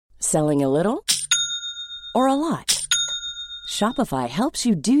Selling a little or a lot? Shopify helps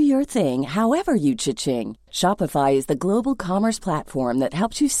you do your thing however you cha-ching. Shopify is the global commerce platform that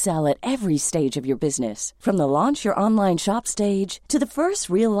helps you sell at every stage of your business. From the launch your online shop stage to the first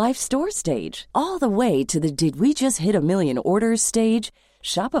real-life store stage, all the way to the did we just hit a million orders stage.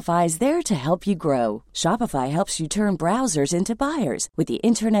 Shopify is there to help you grow. Shopify helps you turn browsers into buyers with the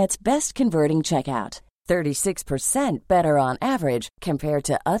internet's best converting checkout. 36% better on average compared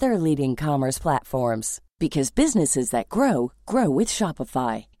to other leading commerce platforms. Because businesses that grow, grow with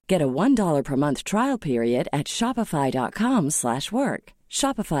Shopify. Get a $1 per month trial period at shopify.com/work.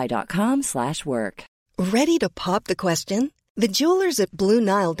 Shopify.com/work. Ready to pop the question? The jewelers at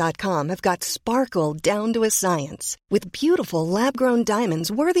BlueNile.com have got sparkle down to a science with beautiful lab-grown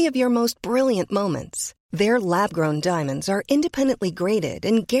diamonds worthy of your most brilliant moments. Their lab-grown diamonds are independently graded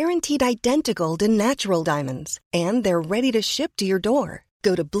and guaranteed identical to natural diamonds, and they're ready to ship to your door.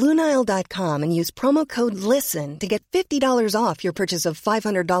 Go to BlueNile.com and use promo code LISTEN to get $50 off your purchase of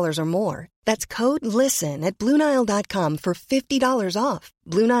 $500 or more. That's code LISTEN at BlueNile.com for $50 off.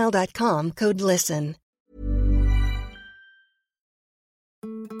 BlueNile.com, code LISTEN.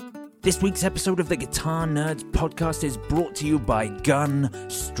 This week's episode of the Guitar Nerds podcast is brought to you by Gun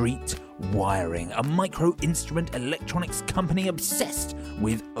Street Wiring, a micro-instrument electronics company obsessed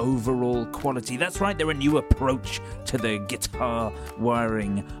with overall quality. That's right, they're a new approach to the guitar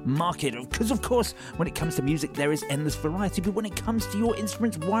wiring market. Because, of course, when it comes to music, there is endless variety. But when it comes to your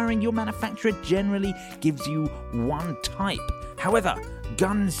instrument's wiring, your manufacturer generally gives you one type. However,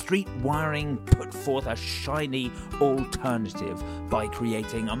 Gun Street Wiring put forth a shiny alternative by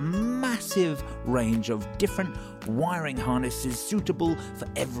creating a massive range of different wiring harnesses suitable for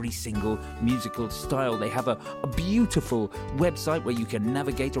every single musical style. They have a beautiful website where you can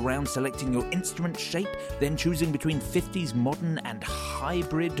navigate around selecting your instrument shape, then choosing between 50s modern and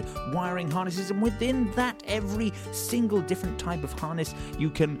hybrid wiring harnesses, and within that, every single different type of harness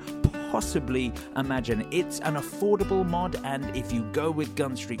you can possibly imagine. It's an affordable mod, and if you go with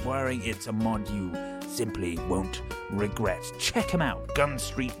Gun Street Wiring, it's a mod you simply won't regret. Check them out,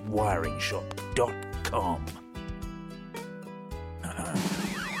 gunstreetwiringshop.com.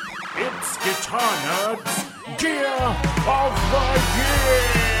 It's Guitar Nerds Gear of the Year!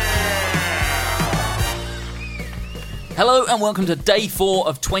 Hello and welcome to Day 4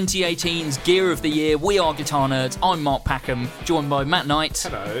 of 2018's Gear of the Year. We are Guitar Nerds. I'm Mark Packham, joined by Matt Knight,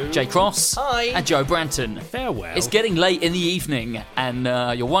 hello, Jay Cross, hi, and Joe Branton. Farewell. It's getting late in the evening and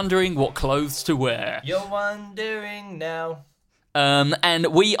you're wondering what clothes to wear. You're wondering now. And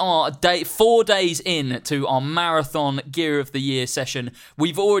we are 4 days in to our marathon Gear of the Year session.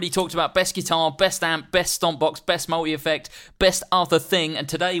 We've already talked about best guitar, best amp, best stomp box, best multi-effect, best other thing, and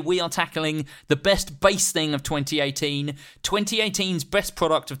today we are tackling the best bass thing of 2018, 2018's best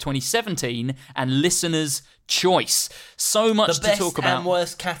product of 2017, and listeners' choice. So much to talk about. The best and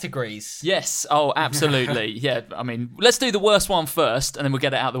worst categories. Yes, oh, absolutely. Yeah, I mean, let's do the worst one first, and then we'll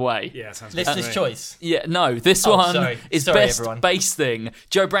get it out of the way. Yeah, sounds good. Listener's choice. Yeah, no, this one is best everyone. bass thing.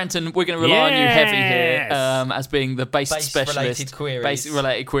 Joe Branton, we're going to rely on you heavy here as being the bass specialist.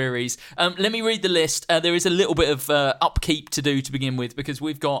 Bass-related queries. Let me read the list. There is a little bit of upkeep to do to begin with, because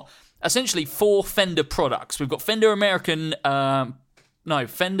we've got essentially 4 Fender products. We've got Fender American...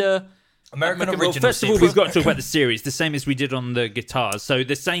 Fender... American original. Well, first of all, we've got to talk about the series, the same as we did on the guitars. So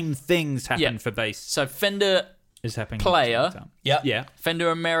the same things happen for bass. So Fender is happening Player, yeah. Fender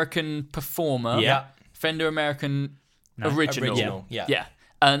American Performer, yeah. Fender American Original, yeah.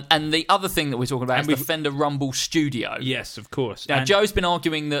 And the other thing that we're talking about is the Fender Rumble Studio. Yes, of course. Now, Joe's been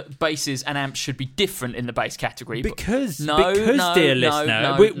arguing that basses and amps should be different in the bass category. Because, dear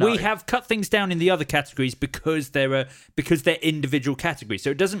listener, we have cut things down in the other categories because they're individual categories. So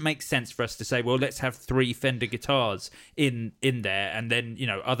it doesn't make sense for us to say, well, let's have 3 Fender guitars in there, and then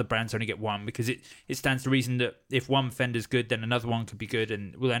other brands only get 1, because it stands to reason that if one Fender's good, then another one could be good,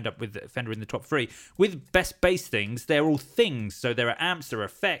 and we'll end up with Fender in the top 3. With best bass things, they're all things. So there are amps, there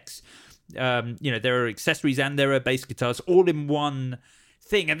are effects, there are accessories, and there are bass guitars all in one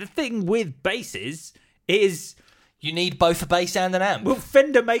thing. And the thing with basses is you need both a bass and an amp. Well,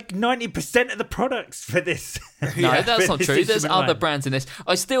 Fender make 90% of the products for this. No, that's not true. There's other brands in this.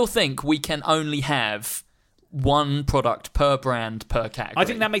 I still think we can only have one product per brand per category. I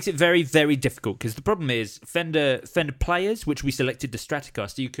think that makes it very, very difficult, because the problem is Fender Players, which we selected the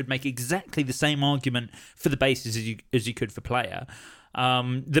Stratocaster, you could make exactly the same argument for the basses as you could for Player.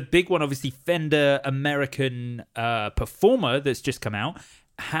 The big one, obviously, Fender American Performer, that's just come out,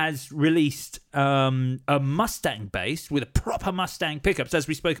 has released a Mustang bass with a proper Mustang pickups, as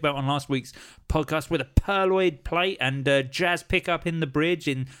we spoke about on last week's podcast, with a Pearloid plate and a jazz pickup in the bridge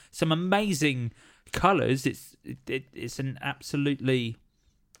in some amazing colours. It's an absolutely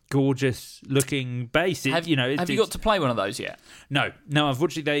gorgeous looking bass. Have you got to play one of those yet? No.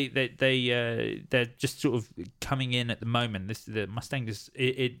 Unfortunately, they're just sort of coming in at the moment. The Mustang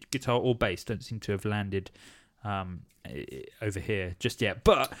guitar or bass don't seem to have landed over here just yet.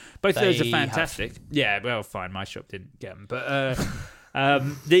 But both of those are fantastic. Yeah, well, fine. My shop didn't get them, but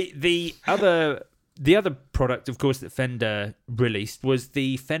the other product, of course, that Fender released was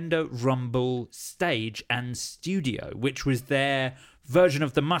the Fender Rumble Stage and Studio, which was their version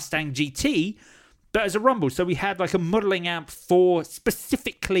of the Mustang GT, but as a Rumble. So we had like a modelling amp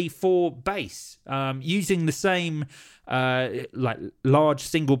specifically for bass, using the same like large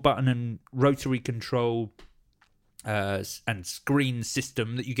single button and rotary control and screen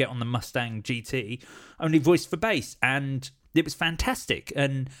system that you get on the Mustang GT, only voiced for bass, and it was fantastic.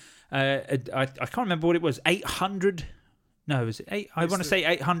 And I can't remember what it was. 800. No, was it 8? I want to say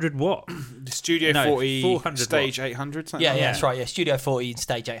 800 watt. The Studio 40 400 Stage watt. 800. Something Yeah, like that's right. Yeah, Studio 40 and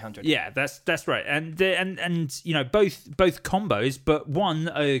Stage 800. Yeah, that's right. And you know, both combos, but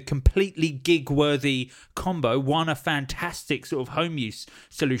one a completely gig worthy combo, one a fantastic sort of home use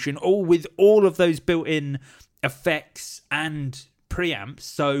solution, all with all of those built in effects and preamps.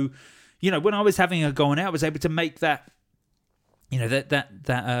 So, you know, when I was having a go on it, I was able to make that, you know,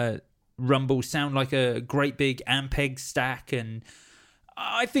 that Rumble sound like a great big Ampeg stack. And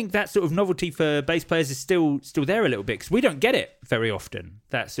I think that sort of novelty for bass players is still there a little bit, because we don't get it very often,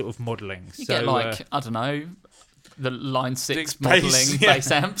 that sort of modelling. You get like, I don't know, the Line 6 Six modelling bass, yeah. bass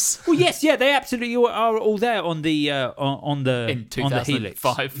amps. Well, yes, yeah, they absolutely are all there on the In Helix.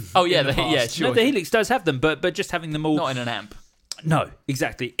 2005. Oh, yeah, No, sure. the Helix does have them, but just having them all. Not in an amp. No,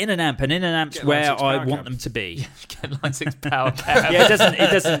 exactly. In an amp, and in an amp's Get where Line 6 I power want cab. them to be. Get Line 6 power cab. Yeah, it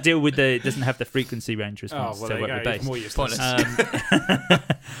doesn't deal with it doesn't have the frequency range Oh, response well, to there you work go. with Even more bass. useless.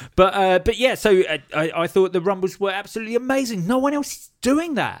 But yeah, so I thought the Rumbles were absolutely amazing. No one else is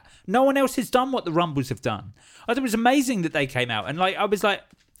doing that. No one else has done what the Rumbles have done. I thought it was amazing that they came out, and I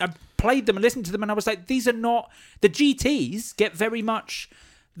played them and listened to them, and I was like, these are not the GTs. Get very much.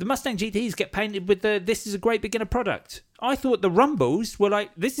 The Mustang GTs get painted with this is a great beginner product. I thought the Rumbles were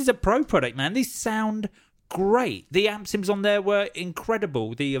like, this is a pro product, man. These sound great. The amp sims on there were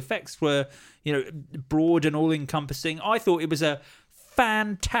incredible. The effects were, you know, broad and all-encompassing. I thought it was a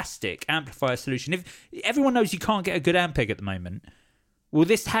fantastic amplifier solution. If everyone knows you can't get a good Ampeg at the moment, well,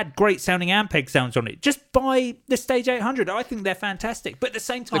 this had great sounding Ampeg sounds on it. Just buy the Stage 800. I think they're fantastic. But at the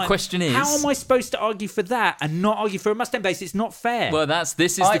same time, The question is, how am I supposed to argue for that and not argue for a Mustang bass? It's not fair. Well,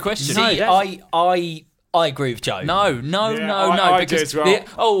 this is the question. See, I agree with Joe. No. I do Because as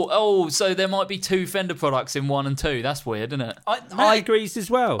well. so there might be two Fender products in 1 and 2. That's weird, isn't it? I agrees as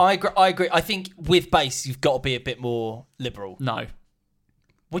well. I agree. I think with bass, you've got to be a bit more liberal. No.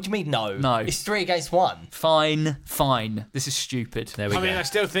 What do you mean, no? No. It's 3 against 1. Fine. This is stupid. There we I go. mean, I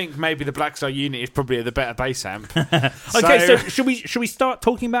still think maybe the Blackstar Unit is probably the better bass amp. Okay, so should we start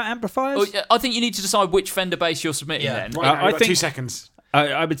talking about amplifiers? Oh, yeah, I think you need to decide which Fender bass you're submitting Yeah. then. Right now, I you've got think- 2 seconds.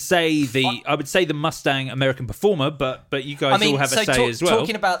 I would say the Mustang American Performer, but you guys all have a say as well.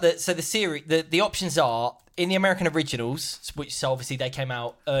 Talking about the series, the options are in the American originals, which so obviously they came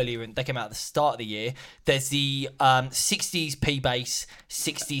out earlier and they came out at the start of the year. There's the 60s P bass,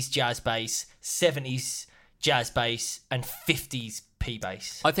 60s jazz bass, 70s jazz bass, and 50s P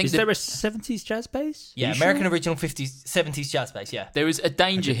bass. I think Is there a 70s jazz bass? Yeah, Are you American sure? original 50s, 70s jazz bass. Yeah. there is a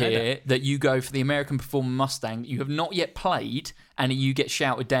danger I didn't know here that you go for the American Performer Mustang you have not yet played, and you get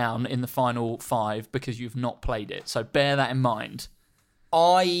shouted down in the final 5 because you've not played it. So bear that in mind.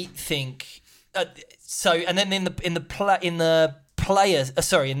 I think so. And then in the player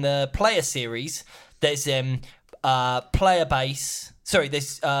series, there's player bass. Sorry,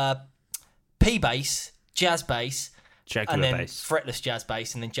 there's P bass, jazz bass, Jaguar and then bass. fretless jazz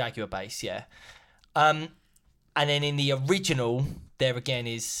bass, and then Jaguar bass. Yeah. And then in the original, there again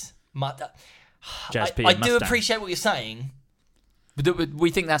is Jazz P I and do Mustang. appreciate what you're saying. But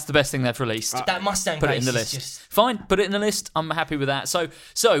we think that's the best thing they've released. That Mustang Put it bass in the is list. just Fine, put it in the list. I'm happy with that. So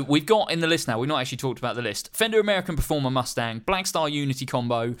we've got in the list now. We've not actually talked about the list. Fender American Performer Mustang, Blackstar Unity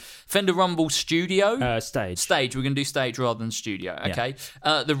combo, Fender Rumble Studio. Stage. Stage. We're going to do stage rather than studio. Okay.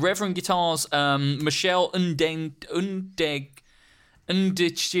 The Reverend Guitars, Michelle Undicello.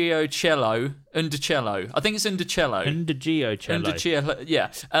 I think it's Undicello. Undicello.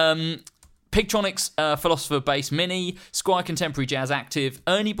 Yeah. Pigtronics Philosopher Bass Mini, Squire Contemporary Jazz Active,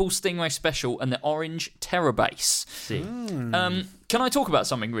 Ernie Ball Stingray Special, and the Orange Terror Bass. Can I talk about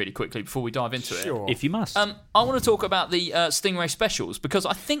something really quickly before we dive into it? Sure. If you must. I want to talk about the Stingray specials because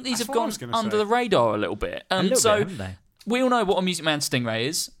I think these That's have what I gone was gonna under say. the radar a little bit. a little so bit, haven't they? we all know what a Music Man Stingray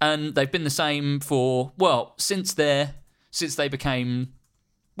is, and they've been the same for since they became.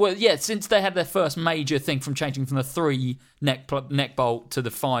 Well, yeah, since they had their first major thing from changing from the 3 neck bolt to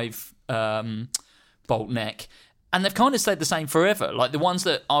the 5 bolt neck. And they've kind of stayed the same forever. Like the ones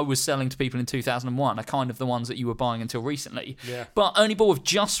that I was selling to people in 2001 are kind of the ones that you were buying until recently. Yeah. But Only Ball have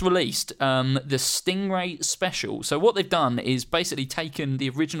just released the Stingray Special. So what they've done is basically taken the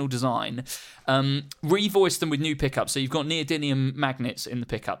original design, revoiced them with new pickups. So you've got neodymium magnets in the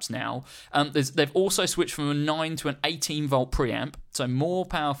pickups now. They've also switched from a 9 to an 18 volt preamp. So more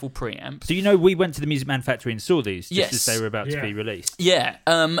powerful preamp. Do you know we went to the Music Man factory and saw these just Yes. as they were about to Yeah. be released? Yeah,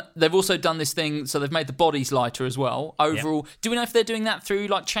 they've also done this thing, so they've made the bodies lighter as well. Overall, do we know if they're doing that through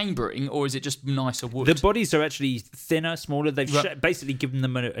like chambering or is it just nicer wood? The bodies are actually thinner, smaller. They've Right. basically given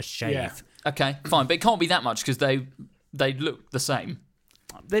them a shave. Yeah. Okay, fine, but it can't be that much because they look the same.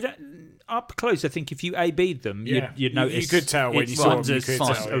 They don't up close. I think if you A/B'd them, Yeah. you'd You notice. could tell when it's you saw one's them, you a could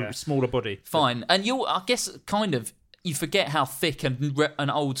s- tell, a yeah. smaller body. Fine, and I guess kind of you forget how thick an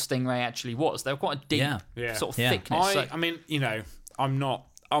old Stingray actually was. They were quite a deep Yeah. sort of Yeah. thickness. So I mean,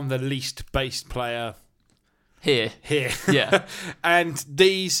 I'm the least bass player here, here. Yeah. And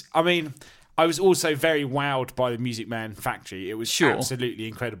these, I was also very wowed by the Music Man factory. It was Sure. absolutely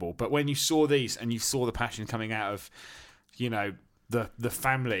incredible. But when you saw these and you saw the passion coming out of, the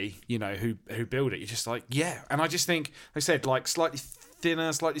family, who build it, you're just like, yeah. And I just think, like I said, like slightly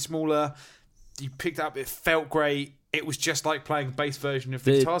thinner, slightly smaller. You picked up, it felt great. It was just like playing a bass version of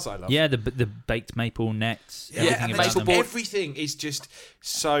the guitars I love. Yeah, the baked maple necks. Yeah, everything and about just them. everything is just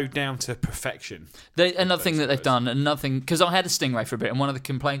so down to perfection. Another thing that they've done, because I had a Stingray for a bit, and one of the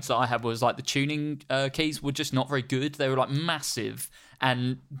complaints that I had was like the tuning keys were just not very good. They were like massive,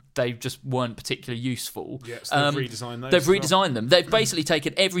 and they just weren't particularly useful. Yeah, so they've redesigned those They've as well. redesigned them. They've basically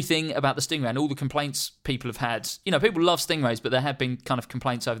taken everything about the Stingray and all the complaints people have had. People love Stingrays, but there have been kind of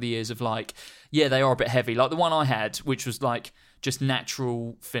complaints over the years of like, yeah, they are a bit heavy. Like the one I had, which was like just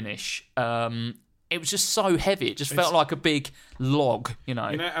natural finish. It was just so heavy. It just felt like a big log,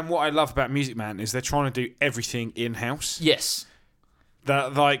 And what I love about Music Man is they're trying to do everything in house. Yes.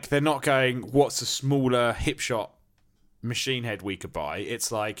 They're not going, what's a smaller hip shot machine head we could buy?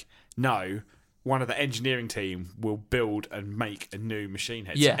 It's like, no, one of the engineering team will build and make a new machine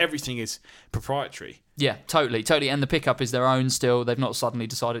head. Yeah. So everything is proprietary. Yeah, totally. And the pickup is their own still. They've not suddenly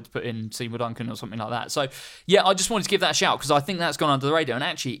decided to put in Seymour Duncan or something like that. So, yeah, I just wanted to give that a shout because I think that's gone under the radar and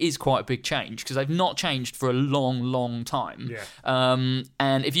actually is quite a big change because they've not changed for a long, long time. Yeah.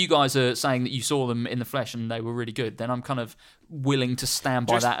 And if you guys are saying that you saw them in the flesh and they were really good, then I'm kind of willing to stand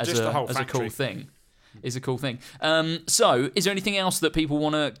by that as Just the whole a cool factory. thing. Is a cool thing. So, is there anything else that people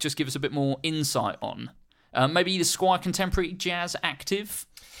want to just give us a bit more insight on? Maybe the Squire Contemporary Jazz Active?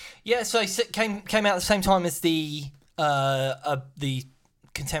 Yeah, so it came out at the same time as the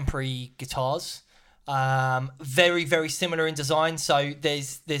contemporary guitars. Very, very similar in design. So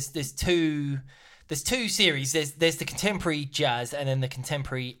there's two series. There's the contemporary jazz and then the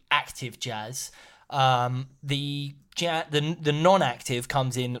contemporary active jazz. The non-active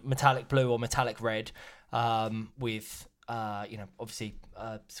comes in metallic blue or metallic red, with obviously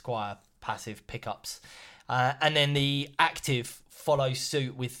Squire passive pickups, and then the active follows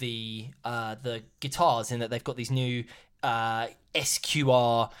suit with the guitars in that they've got these new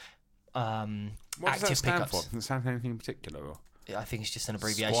SQR What does active that stand pickups. for? Does it stand for anything in particular? Or? I think it's just an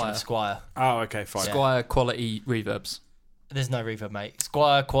abbreviation of Squire. Oh, okay, fine. Squire quality reverbs. There's no reverb, mate.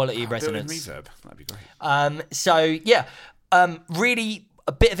 Squire quality resonance. Reverb. That'd be great. Really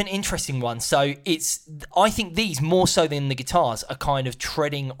a bit of an interesting one. So I think these more so than the guitars are kind of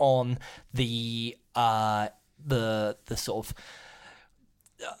treading on the sort of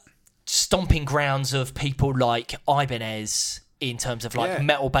stomping grounds of people like Ibanez in terms of like Yeah.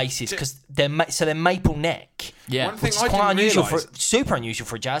 metal basses because they're maple neck. Yeah. One thing Which is I quite didn't unusual realise- super unusual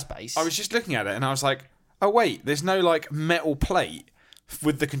for a jazz bass. I was just looking at it and I was like, oh wait, there's no like metal plate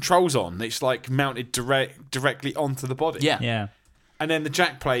with the controls on. It's like mounted directly onto the body. Yeah. Yeah. And then the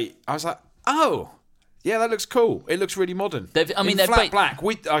jack plate, I was like, oh, yeah, that looks cool. It looks really modern. They've flat black.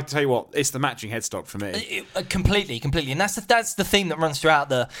 I tell you what, it's the matching headstock for me. Completely, and that's the theme that runs throughout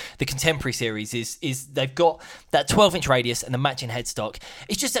the contemporary series. Is they've got that 12-inch radius and the matching headstock.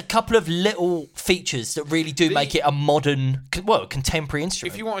 It's just a couple of little features that really do make it a modern, contemporary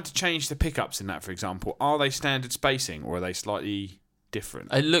instrument. If you wanted to change the pickups in that, for example, are they standard spacing or are they slightly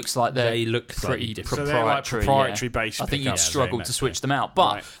different. It looks like They look slightly pretty different. So they're like proprietary. proprietary yeah. based I think you'd pickups. struggle very to much switch so. them out.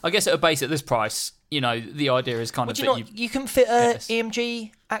 But Right. I guess at a base at this price, the idea is kind of Do that you know you can fit a Yes.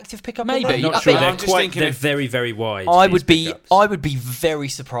 EMG active pickup? Maybe. In there? I'm not I sure. think- They're I'm just thinking they're if- very, very wide. I these would be pickups. I would be very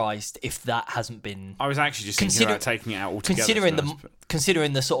surprised if that hasn't been I was actually just thinking about taking it out altogether. considering to the be honest, but-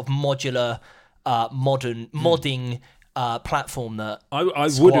 considering the sort of modular modding platform that I would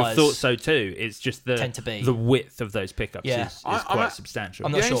have Squires thought so too. It's just tend to be. the width of those pickups Yeah. is I'm quite at- substantial.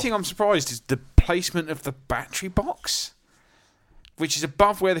 I'm The not only sure. thing I'm surprised is the placement of the battery box, which is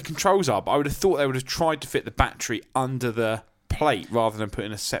above where the controls are. But I would have thought they would have tried to fit the battery under the plate rather than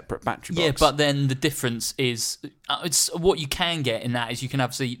putting a separate battery box. Yeah, but then the difference is it's what you can get in that is you can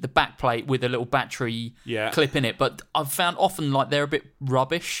have the back plate with a little battery clip in it. But I've found often like they're a bit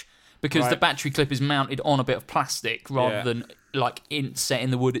rubbish because the Right. battery clip is mounted on a bit of plastic rather than like set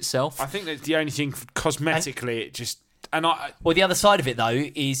in the wood itself. I think that's the only thing cosmetically. It just Well, the other side of it though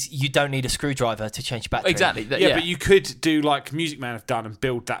is you don't need a screwdriver to change battery. Exactly. yeah, but you could do like Music Man have done and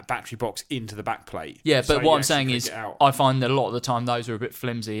build that battery box into the back plate. Yeah, So but you what I'm actually saying could is, get out. I find that a lot of the time those are a bit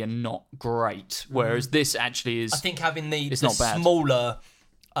flimsy and not great. Whereas this actually is. I think having the not bad. smaller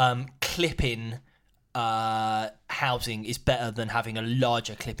clip-in housing is better than having a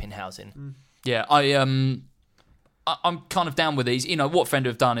larger clip-in housing. Yeah, I'm kind of down with these. What Fender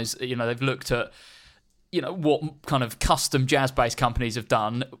have done is, they've looked at, what kind of custom jazz-based companies have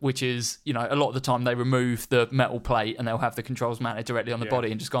done, which is, a lot of the time they remove the metal plate and they'll have the controls mounted directly on the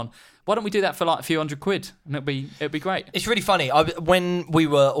body and just gone, why don't we do that for like a few £100 and it'd be great. It's really funny. When we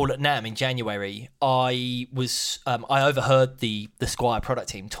were all at NAMM in January, I overheard the Squire product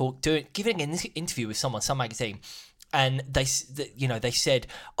team giving an interview with some magazine. And they said,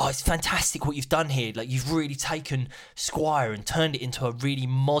 "Oh, it's fantastic what you've done here. Like you've really taken Squire and turned it into a really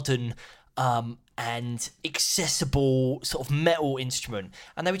modern and accessible sort of metal instrument."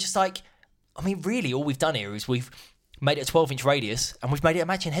 And they were just like, "I mean, really, all we've done here is we've made it a 12-inch radius and we've made it a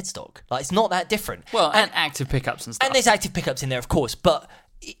matching headstock. Like it's not that different." Well, and active pickups and stuff. And there's active pickups in there, of course, but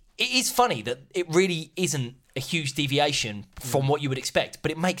it is funny that it really isn't a huge deviation from what you would expect.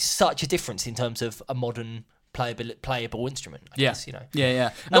 But it makes such a difference in terms of a modern playable instrument. I guess, Yeah.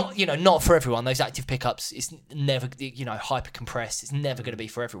 Not for everyone. Those active pickups is never, hyper compressed. It's never going to be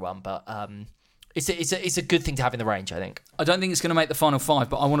for everyone, but it's a good thing to have in the range, I think. I don't think it's going to make the final five,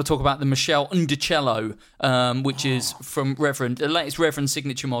 but I want to talk about the Michelle Undicello, which is from Reverend, the latest Reverend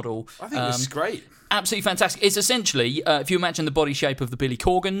signature model. I think this is great. Absolutely fantastic. It's essentially, if you imagine the body shape of the Billy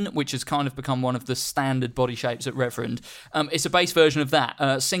Corgan, which has kind of become one of the standard body shapes at Reverend, it's a bass version of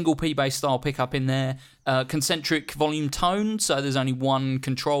that. Single P-bass style pickup in there, concentric volume tone, so there's only one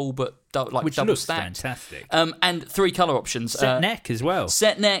control, but Which double looks stacked. fantastic. And three colour options. Set neck as well.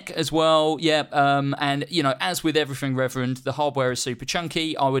 Set neck as well, yeah. And, as with everything Reverend, the hardware is super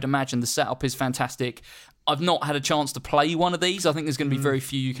chunky. I would imagine the setup is fantastic. I've not had a chance to play one of these. I think there's going to be very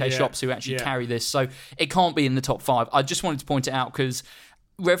few UK shops who actually carry this, so it can't be in the top 5. I just wanted to point it out because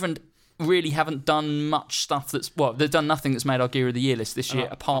Reverend really haven't done much stuff they've done nothing that's made our Gear of the Year list this year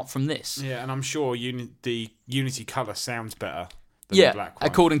apart from this. Yeah, and I'm sure the Unity colour sounds better than the black one.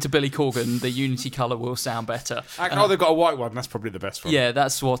 According to Billy Corgan, the Unity colour will sound better. They've got a white one. That's probably the best one. Yeah,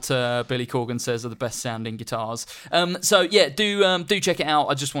 that's what Billy Corgan says are the best sounding guitars. Do check it out.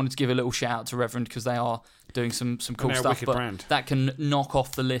 I just wanted to give a little shout out to Reverend because they are doing some cool they're a stuff. wicked But brand. that can knock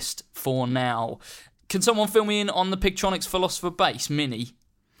off the list for now. Can someone fill me in on the Pictronics Philosopher Bass Mini?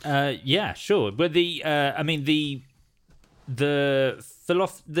 Yeah, sure. But the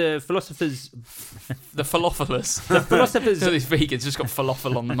philosophers. The Philophilus. The philosophers. These vegans just got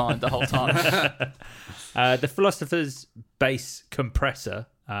falafel on the mind the whole time. The philosopher's bass compressor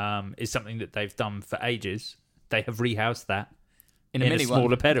is something that they've done for ages. They have rehoused that In a in mini a smaller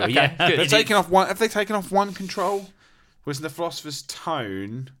one. pedal. Okay, Yeah, good. They've taken off one. Have they taken off one control? Was the Philosopher's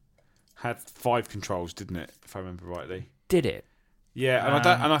Tone had 5 controls, didn't it? If I remember rightly. did it? Yeah,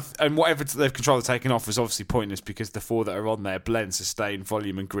 and whatever they've controlled taken off was obviously pointless because the 4 that are on there, blend, sustain,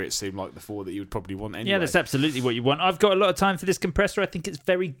 volume, and grit, seem like the 4 that you would probably want anyway. Yeah, that's absolutely what you want. I've got a lot of time for this compressor. I think it's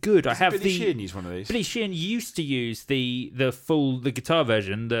very good. I have Billy Sheehan use one of these. Billy Sheehan used to use the guitar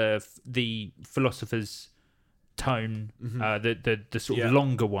version, the Philosopher's Tone, the sort of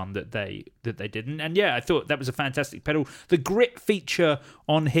longer one that they did, and yeah, I thought that was a fantastic pedal. The grit feature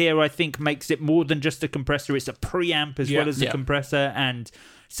on here, I think, makes it more than just a compressor. It's a preamp as well as a compressor, and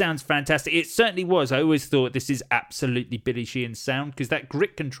sounds fantastic. It certainly was. I always thought this is absolutely Billy Sheehan's sound because that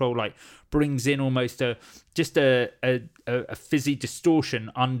grit control brings in almost a fizzy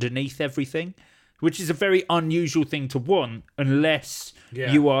distortion underneath everything, which is a very unusual thing to want unless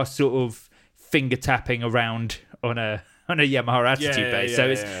you are sort of finger tapping around on a on a Yamaha Attitude bass. So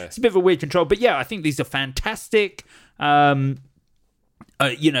yeah. it's a bit of a weird control. But yeah, I think these are fantastic. Again,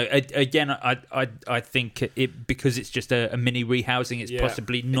 I think it because it's just a mini rehousing. It's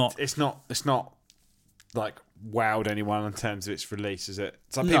possibly not. It's not like wowed anyone in terms of its release, is it?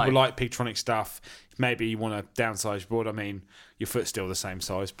 Some people like Pigtronic stuff. Maybe you want to downsize your board. I mean, your foot's still the same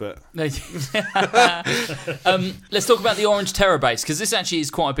size, but Let's talk about the Orange Terra bass, because this actually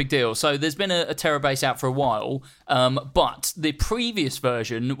is quite a big deal. So there's been a Terra bass out for a while, but the previous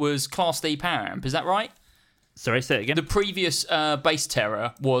version was Class D power amp. Is that right? Sorry, say it again. The previous bass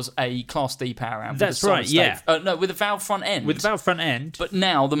Terra was a Class D power amp. That's right, yeah. No, with a valve front end. With the valve front end. But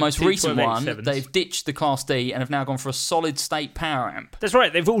now, the most recent one, 1287s. they've ditched the Class D and have now gone for a solid state power amp. That's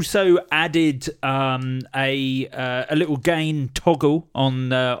right. They've also added a little gain toggle on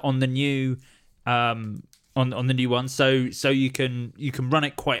the new on the new one, so you can run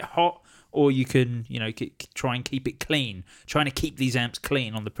it quite hot, or you can try and keep it clean. Trying to keep these amps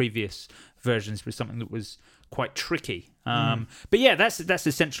clean on the previous versions was something that was quite tricky. But yeah, that's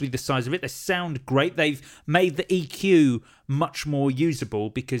essentially the size of it. They sound great. They've made the EQ much more usable,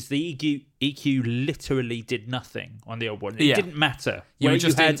 because the EQ literally did nothing on the old one. It didn't matter where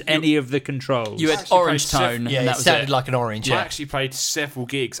you had any of the controls. You had orange tone, and that it was sounded it. like an orange. I actually played several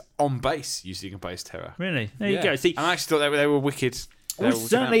gigs on bass using a bass Terra. Really? There you go. See, and I actually thought they were wicked. Well,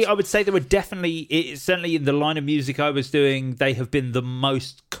 certainly, I would say they were certainly in the line of music I was doing. They have been the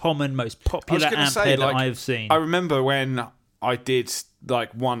most common, most popular amp head I have seen. I remember when I did I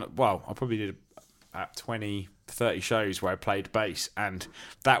probably did about 20, 30 shows where I played bass, and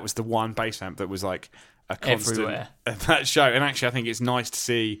that was the one bass amp that was like a constant everywhere at that show. And actually, I think it's nice to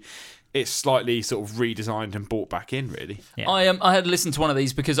see it's slightly sort of redesigned and brought back in, really. Yeah. I had listened to one of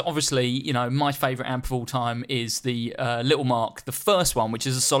these because obviously, my favourite amp of all time is the Little Mark, the first one, which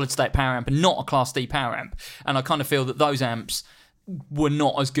is a solid state power amp and not a Class D power amp. And I kind of feel that those amps were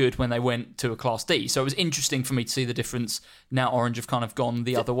not as good when they went to a Class D. So it was interesting for me to see the difference. Now Orange have kind of gone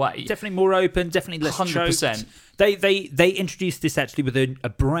the other way. Definitely more open, definitely less 100%. choked. They introduced this actually with a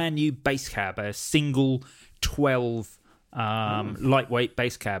brand new bass cab, a single 12 lightweight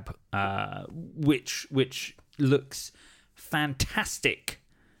bass cab, which looks fantastic.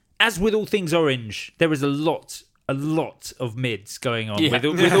 As with all things Orange, there is a lot of mids going on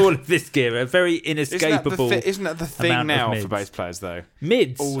with all of this gear. A very inescapable. Isn't that the thing now for bass players, though?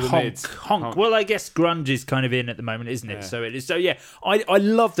 Mids, all the honk. Well, I guess grunge is kind of in at the moment, isn't it? Yeah. So it is. So yeah, I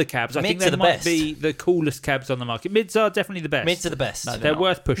love the cabs. I think they might be the coolest cabs on the market. Mids are definitely the best. Mids are the best. No, they're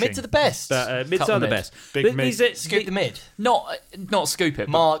worth pushing. Mids are the best. But mids are the best. Big mid. Scoop the mid. Not scoop it.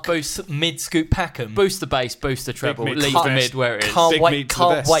 Mark, boost mid, scoop pack 'em. Boost the bass, boost the treble, mid. leave the mid where it is. Can't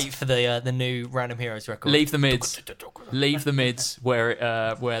wait for the new Random Heroes record. Leave the mids. Leave the mids where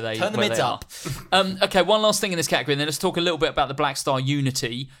they turn the mids up. Okay, one last thing in this category, and then let's talk a little bit about the Black Star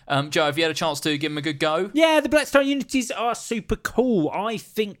Unity. Joe, have you had a chance to give them a good go? Yeah, the Black Star Unities are super cool. I'm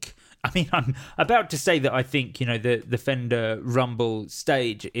about to say that I think the Fender Rumble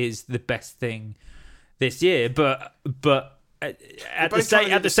stage is the best thing this year, but at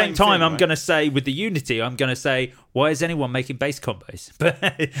the same time, I'm going to say with the Unity, I'm going to say, why is anyone making bass combos?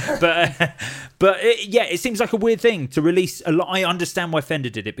 But it seems like a weird thing to release a lot. I understand why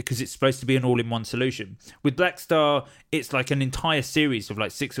Fender did it, because it's supposed to be an all-in-one solution. With Black Star, it's like an entire series of like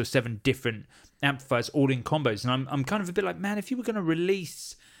 6 or 7 different amplifiers, all in combos. And I'm kind of a bit like, man, if you were going to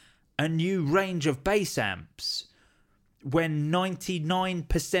release a new range of bass amps when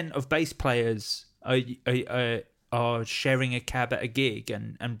 99% of bass players are sharing a cab at a gig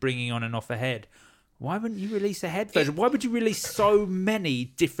and bringing on and off a head, why wouldn't you release a head version? Why would you release so many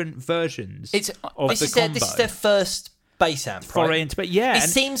different versions of the combo? This is their first bass amp, right? Foray into, but yeah, it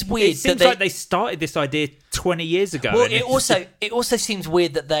seems weird. It seems like they started this idea 20 years ago. Well, it also seems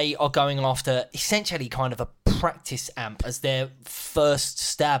weird that they are going after essentially kind of a practice amp as their first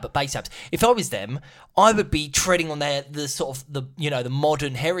stab at bass amps. If I was them, I would be treading on the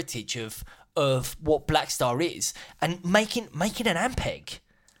modern heritage of what Black Star is and making an Ampeg.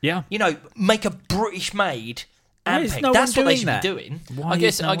 Yeah. Make a British made Ampeg. No That's what they should that? be doing. I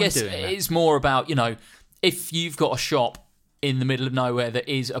guess it's more about, if you've got a shop in the middle of nowhere that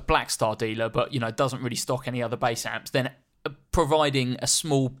is a Black Star dealer but, doesn't really stock any other bass amps, then providing a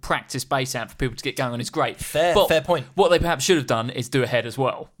small practice bass amp for people to get going on is great. Fair point. What they perhaps should have done is do a head as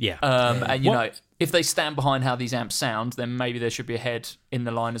well. Yeah. if they stand behind how these amps sound, then maybe there should be a head in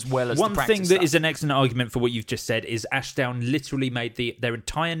the line as well as One the practice thing stuff. that is an excellent argument for what you've just said is Ashdown literally made their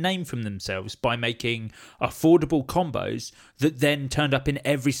entire name from themselves by making affordable combos that then turned up in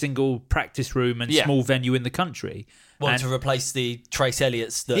every single practice room and small venue in the country. Well, And- to replace the Trace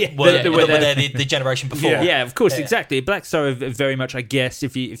Elliots that Yeah, were that were there the generation before. Yeah, of course, exactly. Black Star are very much, I guess,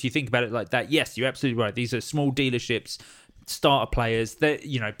 if you think about it like that, yes, you're absolutely right. These are small dealerships, starter players.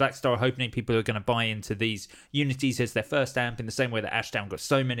 Black Star are hoping people are going to buy into these Unities as their first amp in the same way that Ashdown got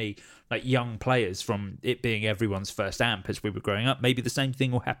so many like young players from it being everyone's first amp as we were growing up. Maybe the same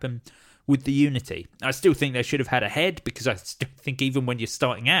thing will happen with the Unity. I still think they should have had a head, because I still think even when you're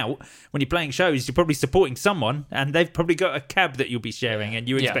starting out, when you're playing shows, you're probably supporting someone and they've probably got a cab that you'll be sharing and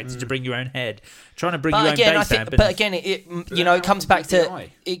you're expected to bring your own head. Trying to bring your own bass amp. But again, it comes back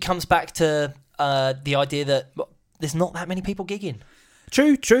to the idea that there's not that many people gigging.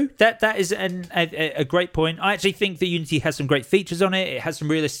 True. That is a great point. I actually think the Unity has some great features on it. It has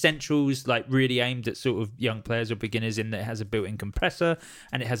some real essentials, like really aimed at sort of young players or beginners, in that it has a built-in compressor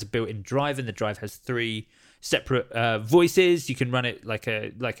and it has a built-in drive, and the drive has 3 separate voices. You can run it like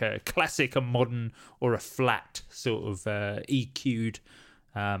a classic, a modern, or a flat sort of EQ'd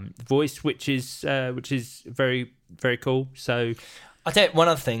voice, which is very, very cool. So I tell you one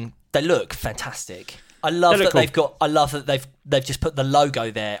other thing, they look fantastic. I love that they've just put the logo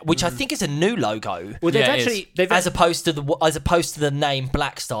there, which I think is a new logo. Well, as opposed to the name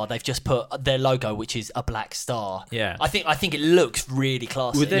Black Star, they've just put their logo, which is a black star. Yeah. I think it looks really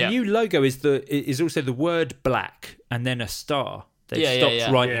classy. Well, their new logo is also the word black and then a star. They've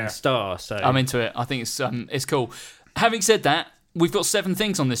stopped writing star. So I'm into it. I think it's cool. Having said that, we've got 7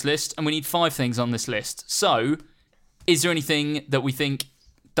 things on this list, and we need 5 things on this list. So, is there anything that we think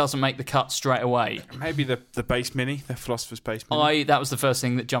doesn't make the cut straight away? Maybe the Bass Mini, the Philosopher's Bass Mini. That was the first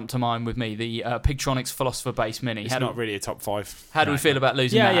thing that jumped to mind with me, the Pigtronics Philosopher Bass Mini. It's not really a top 5. How do we feel about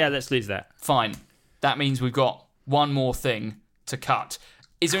losing that? Yeah, let's lose that. Fine. That means we've got one more thing to cut.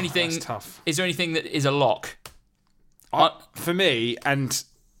 Is there anything? That's tough. Is there anything that is a lock? For me, and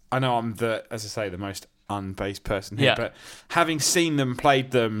I know I'm the most unbased person here, but having seen them,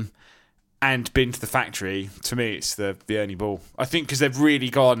 played them, and been to the factory, to me, it's the Ernie Ball. I think because they've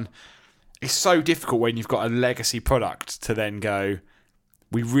really gone. It's so difficult when you've got a legacy product to then go,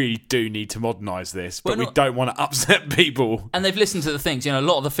 we really do need to modernise this, but we don't want to upset people. And they've listened to the things. A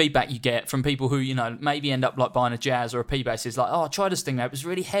lot of the feedback you get from people who, maybe end up like buying a Jazz or a P-Bass is like, oh, I tried this thing now, it was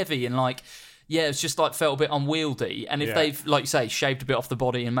really heavy and like, it's just like felt a bit unwieldy. And if they've, like you say, shaved a bit off the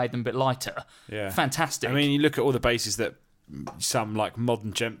body and made them a bit lighter, fantastic. I mean, you look at all the basses that some like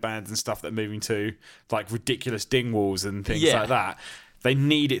modern gent bands and stuff that are moving to, like ridiculous ding walls and things like that. They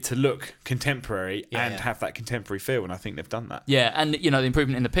need it to look contemporary and have that contemporary feel, and I think they've done that. Yeah, and the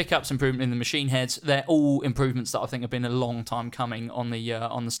improvement in the pickups, improvement in the machine heads, they're all improvements that I think have been a long time coming on the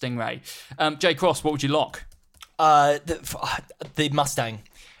Stingray. Jay Cross, what would you lock? The Mustang.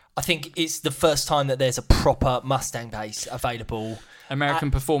 I think it's the first time that there's a proper Mustang bass available. American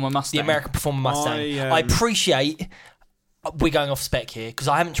Performer Mustang. The American Performer Mustang. I appreciate. We're going off spec here because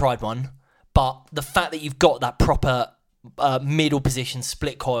I haven't tried one, but the fact that you've got that proper middle position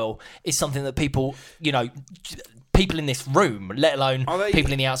split coil is something that people in this room, let alone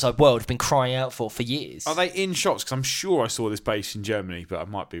people in the outside world, have been crying out for years. Are they in shops? Because I'm sure I saw this bass in Germany, but I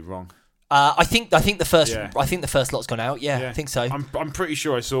might be wrong. I think the first lot's gone out. Yeah, I think so. I'm pretty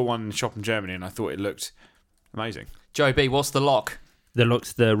sure I saw one in the shop in Germany, and I thought it looked amazing. Joe B, what's the lock? The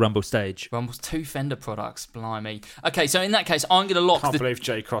lock's the Rumble Stage. Rumble's 2 Fender products, blimey. Okay, so in that case, I'm going to lock. Can't believe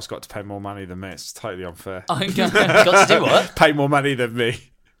Jay Cross got to pay more money than me. It's totally unfair. I'm going got to do what? Pay more money than me.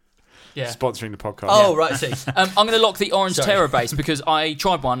 Yeah. Sponsoring the podcast. Oh, right, I see. I'm going to lock the Orange Terror bass because I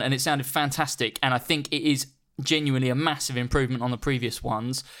tried one and it sounded fantastic, and I think it is genuinely a massive improvement on the previous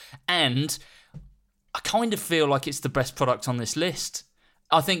ones, and I kind of feel like it's the best product on this list.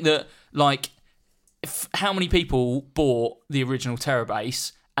 I think that, how many people bought the original Terror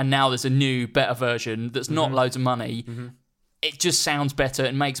bass and now there's a new, better version that's not loads of money? Mm-hmm. It just sounds better.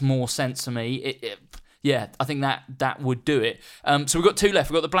 It makes more sense to me. I think that would do it. So we've got 2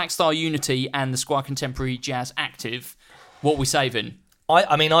 left. We've got the Black Star Unity and the Squier Contemporary Jazz Active. What are we saving?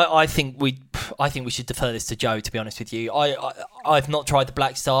 I think we should defer this to Joe, to be honest with you. I've not tried the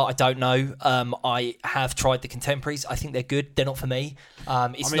Black Star. I don't know. I have tried the Contemporaries. I think they're good. They're not for me.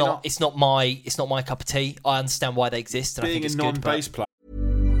 It's not my cup of tea. I understand why they exist, and I think it's good. Being a non-bass player.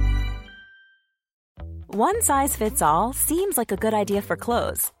 One size fits all seems like a good idea for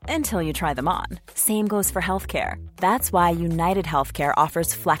clothes until you try them on. Same goes for healthcare. That's why United Healthcare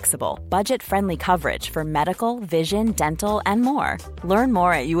offers flexible, budget-friendly coverage for medical, vision, dental, and more. Learn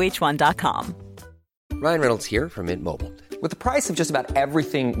more at uh1.com. Ryan Reynolds here from Mint Mobile. With the price of just about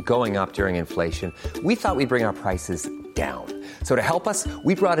everything going up during inflation, we thought we'd bring our prices down. So to help us,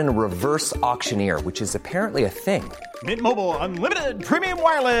 we brought in a reverse auctioneer, which is apparently a thing. Mint Mobile Unlimited Premium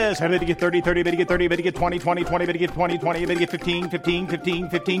Wireless. How to get 30, 30, bit to get 30, bit to get 20, 20, 20, bit to get 20, 20, bit to get 15, 15, 15,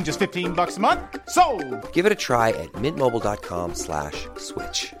 15, just $15 a month? Sold! Give it a try at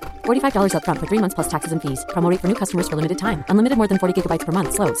mintmobile.com/switch. $45 up front for 3 months plus taxes and fees. Promo rate for new customers for limited time. Unlimited more than 40 gigabytes per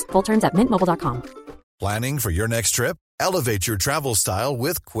month. Slows full terms at mintmobile.com. Planning for your next trip? Elevate your travel style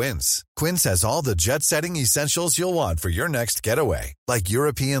with Quince. Quince has all the jet-setting essentials you'll want for your next getaway, like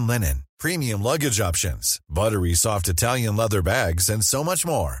European linen, premium luggage options, buttery soft Italian leather bags, and so much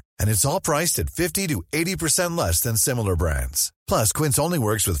more. And it's all priced at 50 to 80% less than similar brands. Plus, Quince only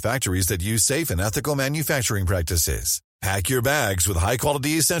works with factories that use safe and ethical manufacturing practices. Pack your bags with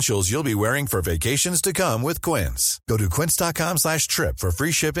high-quality essentials you'll be wearing for vacations to come with Quince. Go to quince.com/trip for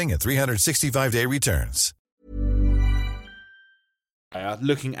free shipping and 365-day returns.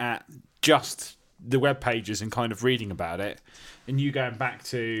 Looking at just the web pages and kind of reading about it, and you going back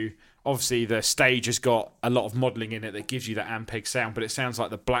to, obviously the stage has got a lot of modelling in it that gives you that Ampeg sound, but it sounds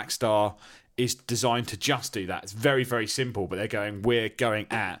like the Black Star is designed to just do that. It's very, very simple, but we're going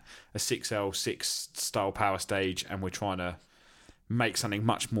at a 6L6 style power stage, and we're trying to make something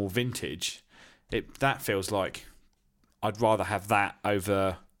much more vintage. That feels like I'd rather have that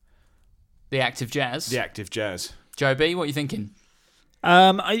over the Active Jazz. Joe B, what are you thinking?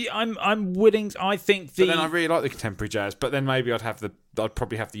 I'm willing. I think But then I really like the contemporary jazz. But then maybe I'd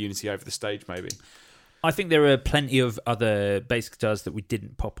probably have the Unity over the stage. Maybe. I think there are plenty of other bass guitars that we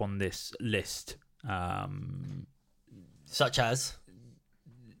didn't pop on this list, such as.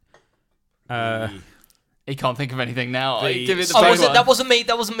 He can't think of anything now. That wasn't me.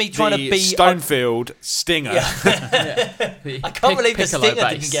 That wasn't me trying to be Stonefield Stinger. I can't believe the Stinger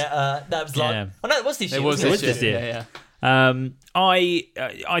didn't get. That was like. Oh no, it was this year. It was this year. Yeah.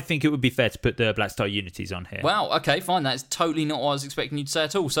 I think it would be fair to put the Black Star Unities on here. Wow, okay, fine. That's totally not what I was expecting you to say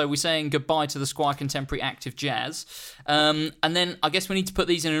at all. So we're saying goodbye to the Squier Contemporary Active Jazz. And then I guess we need to put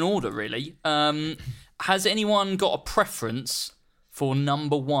these in an order, really. Has anyone got a preference for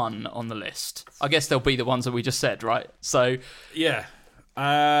number one on the list? I guess they'll be the ones that we just said, right? So yeah.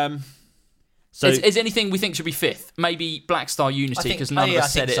 So is anything we think should be fifth? Maybe Black Star Unity, because none of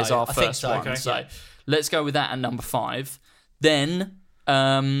us said it as our first one. Okay. So let's go with that at number 5. Then,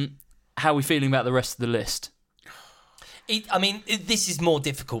 how are we feeling about the rest of the list? This is more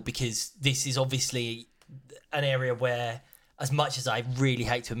difficult because this is obviously an area where, as much as I really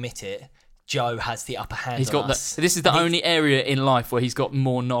hate to admit it, Joe has the upper hand. This is the only area in life where he's got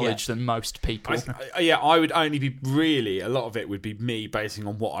more knowledge than most people. I would only be a lot of it would be me basing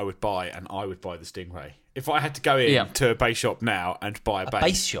on what I would buy, and I would buy the Stingray. If I had to go in to a bass shop now and buy a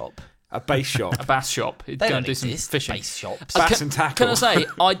bass shop. A bass shop. A bass shop. They go don't and do exist, some fishing. Bass shops. Bass and tackle. Can I say,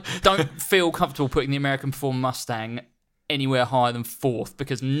 I don't feel comfortable putting the American Performer Mustang anywhere higher than 4th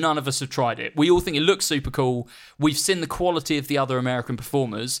because none of us have tried it. We all think it looks super cool. We've seen the quality of the other American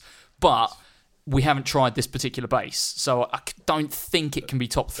Performers, but we haven't tried this particular bass. So I don't think it can be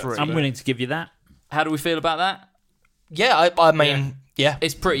top 3. I'm willing to give you that. How do we feel about that? Yeah, I mean... Yeah.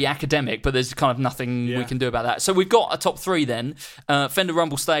 It's pretty academic, but there's kind of nothing we can do about that. So we've got a top 3 then. Fender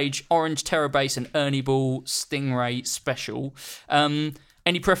Rumble Stage, Orange Terror Bass, and Ernie Ball Stingray Special.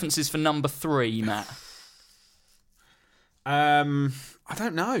 Any preferences for number 3, Matt? I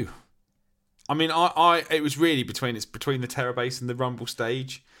don't know. I mean, it was really between the Terror Bass and the Rumble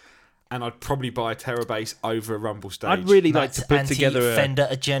Stage. And I'd probably buy a Terror Bass over a Rumble Stage. I'd really like to put together a... Anti-Fender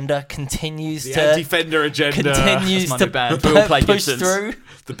agenda continues the to... anti-Fender agenda. Continues to band. We all play push Gibsons. through.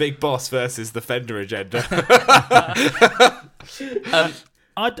 The Big Boss versus the Fender agenda.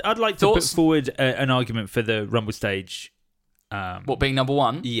 I'd like to put forward an argument for the Rumble Stage. What, being number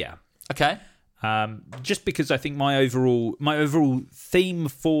 1? Yeah. Okay. Just because I think my overall theme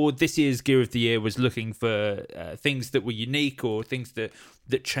for this year's Gear of the Year was looking for things that were unique or things that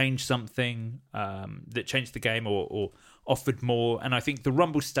changed something, that changed the game or offered more. And I think the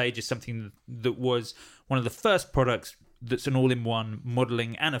Rumble Stage is something that was one of the first products that's an all-in-one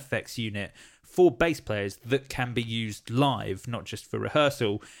modelling and effects unit for bass players that can be used live, not just for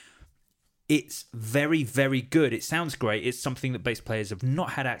rehearsal. It's very, very good. It sounds great. It's something that bass players have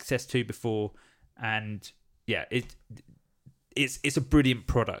not had access to before. And yeah, it's a brilliant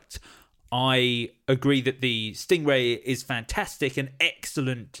product. I agree that the Stingray is fantastic, an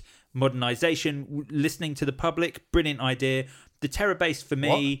excellent modernisation. Listening to the public, brilliant idea. The Terror Bass for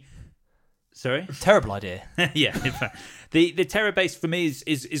me... Sorry? Terrible idea. Yeah. The Terra bass for me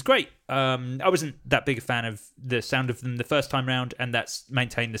is great. I wasn't that big a fan of the sound of them the first time round, and that's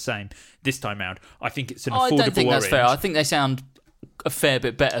maintained the same this time round. I think it's an affordable I don't think that's orange. fair. I think they sound a fair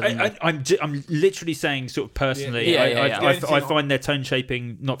bit better than I'm literally saying sort of personally, I find their tone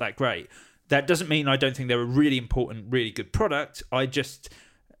shaping not that great. That doesn't mean I don't think they're a really important, really good product. I just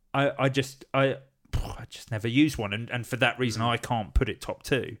never use one, and for that reason, I can't put it top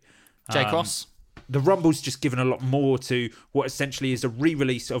two. J-Cross? The Rumble's just given a lot more to what essentially is a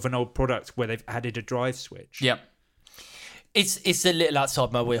re-release of an old product where they've added a drive switch. Yep. It's a little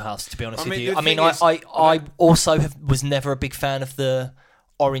outside my wheelhouse, to be honest with you. I also was never a big fan of the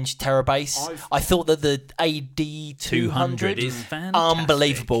orange Terra bass. I thought that the AD200 is fantastic,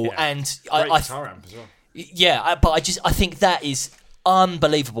 unbelievable, and guitar amp as well. Yeah, but I think that is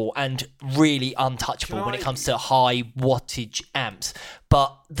unbelievable and really untouchable when it comes to high wattage amps.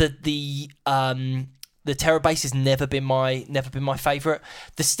 But the Terra bass has never been my favourite.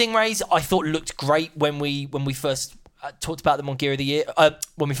 The Stingrays I thought looked great when we first talked about them on Gear of the Year.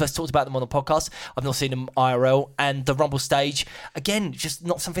 When we first talked about them on the podcast, I've not seen them IRL. And the Rumble Stage, again, just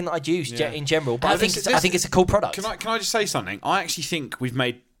not something that I'd use in general. But I think it's a cool product. Can I just say something? I actually think we've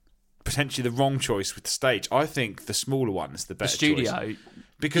made potentially the wrong choice with the Stage. I think the smaller one is the better Studio. choice.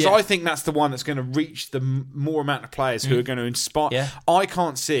 Because I think that's the one that's going to reach the more amount of players who are going to inspire. Yeah. I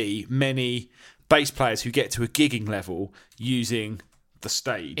can't see many bass players who get to a gigging level using the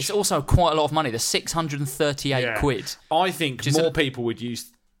Stage. It's also quite a lot of money. They're 638 quid. I think more people would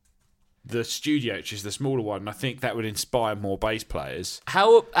use the Studio, which is the smaller one, and I think that would inspire more bass players.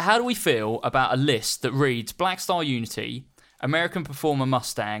 How do we feel about a list that reads Black Star Unity, American Performer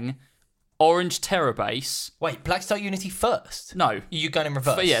Mustang, Orange Terra bass? Wait, Black Star Unity first? No. You're going in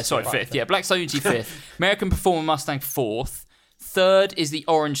reverse? Fifth. Yeah, Black Star Unity fifth. American Performer Mustang fourth. Third is the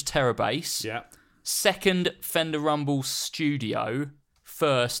Orange Terra bass. Yeah. Second, Fender Rumble Studio.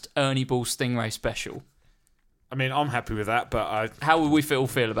 First, Ernie Ball Stingray Special. I mean, I'm happy with that, but how would we feel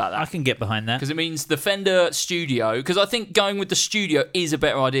about that? I can get behind that. Because it means the Fender Studio, because I think going with the Studio is a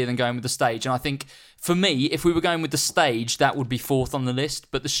better idea than going with the Stage. And I think, for me, if we were going with the Stage, that would be fourth on the list.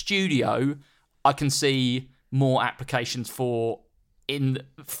 But the Studio, I can see more applications for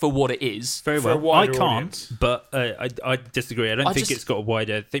what it is. Very well. I can't, but I disagree. I don't think it's got a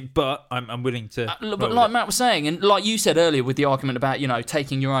wider thing, but I'm willing to. But like Matt was saying, and like you said earlier with the argument about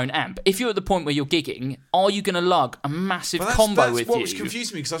taking your own amp, if you're at the point where you're gigging, are you going to lug a massive combo with you? That's what was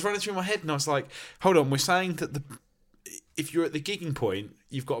confusing me, because I was running through my head and I was like, hold on, we're saying that if you're at the gigging point,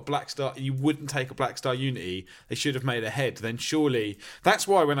 you've got a Black Star, you wouldn't take a Black Star Unity, they should have made a head, then surely that's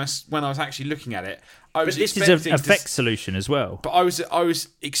why when I was actually looking at it, I was this is an effects solution as well. But I was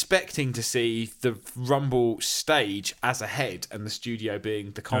expecting to see the Rumble Stage as a head and the Studio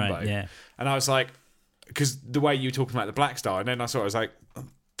being the combo. Right, yeah. And I was like, because the way you were talking about the Black Star, and then I saw it, I was like,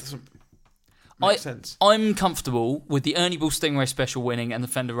 doesn't make sense. I'm comfortable with the Ernie Ball Stingray Special winning and the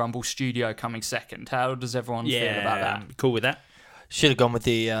Fender Rumble Studio coming second. How does everyone feel about that? I'm cool with that. Should have gone with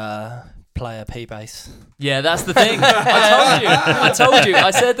the player P bass. Yeah, that's the thing. I told you.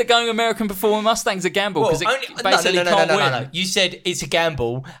 I said that going American Performer Mustang's a gamble because it basically can't win. No. You said it's a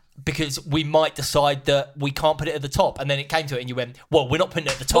gamble because we might decide that we can't put it at the top, and then it came to it, and you went, "Well, we're not putting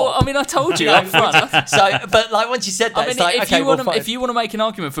it at the top." Well, I mean, I told you up front. But like once you said that, it's like, if you want to make an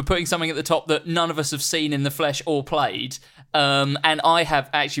argument for putting something at the top that none of us have seen in the flesh or played, and I have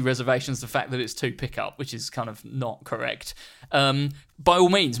actually reservations the fact that it's 2 pickup, which is kind of not correct. By all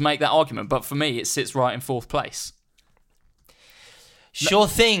means, make that argument, but for me, it sits right in 4th place. Sure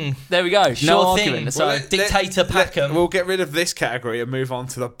thing. There we go. No argument. So, Dictator Packham. We'll get rid of this category and move on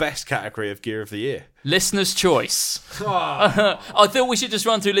to the best category of Gear of the Year. Listener's Choice. I thought we should just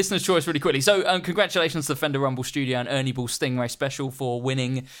run through Listener's Choice really quickly. So, congratulations to the Fender Rumble Studio and Ernie Ball Stingray Special for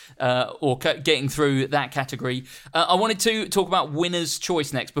winning or getting through that category. I wanted to talk about Winner's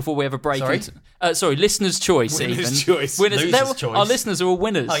Choice next before we have a break. Sorry, Listener's Choice. Winner's Choice. Loser's Choice. Our listeners are all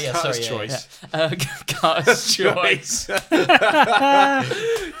winners. Oh, yeah, Cutter's sorry. Choice. Cutter's Choice.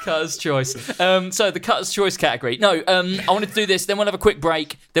 Cutter's Choice. So, the Cutter's Choice category. No, I wanted to do this, then we'll have a quick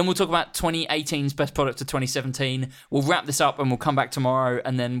break, then we'll talk about 2018's best product of 2017. We'll wrap this up and we'll come back tomorrow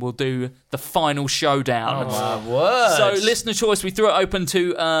and then we'll do the final showdown. Oh, my word. So, listener choice, we threw it open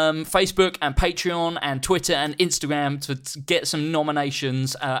to Facebook and Patreon and Twitter and Instagram to get some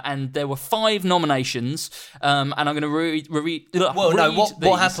nominations, and there were 5 nominations, and I'm going to read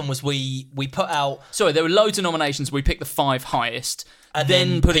what happened was we put out... Sorry, there were loads of nominations. We picked the 5 highest. And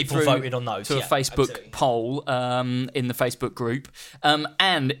then put it people through voted on those to a yeah, Facebook absolutely. poll in the Facebook group.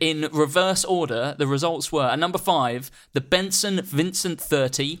 And in reverse order, the results were at number 5, the Benson Vincent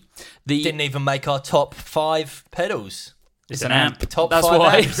 30. Didn't even make our top 5 pedals. It's an amp. Top That's 5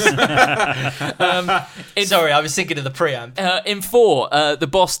 why. amps. Sorry, I was thinking of the preamp. In 4, the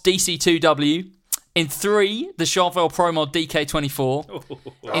Boss DC2W. In 3, the Charvel Pro Mod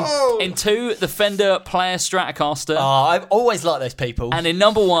DK24. In 2, the Fender Player Stratocaster. I always like those people. And in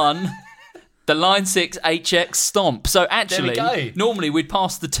number 1, the Line 6 HX Stomp. So actually, go. normally we'd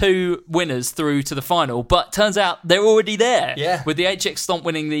pass the 2 winners through to the final, but turns out they're already there. Yeah. With the HX Stomp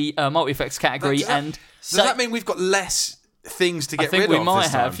winning the multi-effects category. Does that mean we've got less things to get I think rid we of might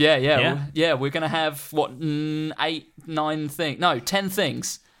this have. time? Yeah. We're going to have, 10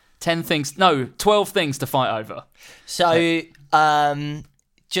 things. 10 things. No, 12 things to fight over. So,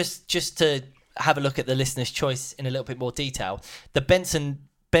 just to have a look at the listener's choice in a little bit more detail, the Benson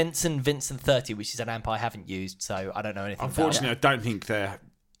Vincent 30, which is an amp I haven't used, so I don't know anything Unfortunately, about it. I don't think they're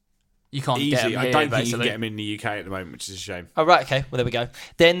You can't easy. get them here, I don't think you basically. can get them in the UK at the moment, which is a shame. Oh, right, okay. Well, there we go.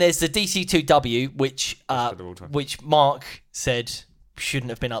 Then there's the DC2W, which Mark said shouldn't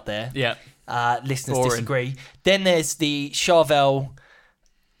have been up there. Yeah. Listeners Boring. disagree. Then there's the Charvel,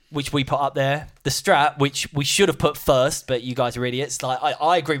 which we put up there. The Strat, which we should have put first, but you guys are idiots. Like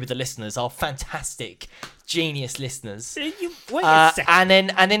I agree with the listeners, our fantastic, genius listeners. Wait a second.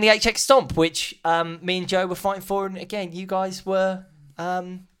 And then the HX Stomp, which me and Joe were fighting for, and again, you guys were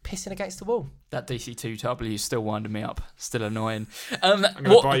pissing against the wall. That DC2W is still winding me up. Still annoying. I'm going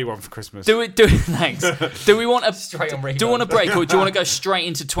to buy you one for Christmas. Thanks. Do we want Straight on do you want a break, or do you want to go straight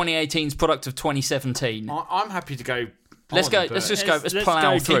into 2018's product of 2017? I'm happy to go. Let's go. but- Let's just go. Let's let's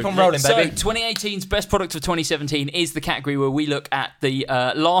plow go. through. Keep on rolling, baby. So, 2018's best product of 2017 is the category where we look at the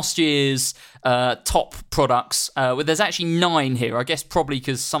last year's top products. There's actually 9 here. I guess probably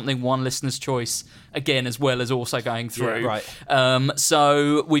because something won listener's choice again, as well as also going through. Yeah, right.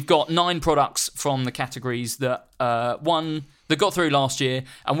 So we've got 9 products from the categories that that got through last year,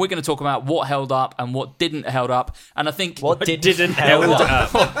 and we're going to talk about what held up and what didn't held up. And I think What didn't hold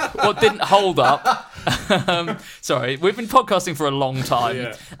up? what didn't hold up. Sorry, we've been podcasting for a long time.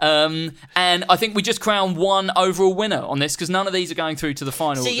 Yeah. And I think we just crown one overall winner on this because none of these are going through to the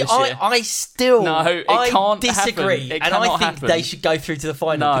final See, this year. I still No, it can't disagree, happen. It and I cannot think happen. they should go through to the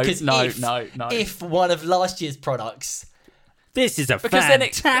final. No, because no. if one of last year's products, This is a Because then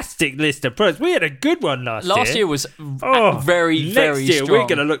it- fantastic list of products. We had a good one last year. Last year was Oh, very, very next year strong. we're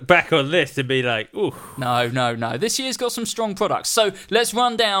going to look back on this and be like, ooh. No. This year's got some strong products. So let's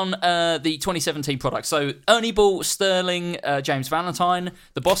run down the 2017 products. So Ernie Ball, Sterling, James Valentine,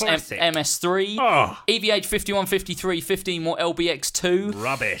 the Boss Classic. MS3, Oh. EVH 5153 15 more LBX2,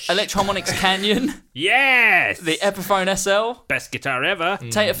 Rubbish. Electromonics Canyon, Yes. the Epiphone SL, Best guitar ever.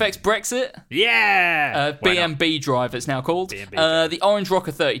 Tate Effects Brexit, Yeah. Why not? BMB Drive it's now called, BMB Drive. the Orange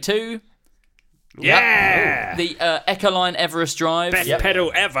Rocker 32, Yeah. the Echoline Everest Drive, Best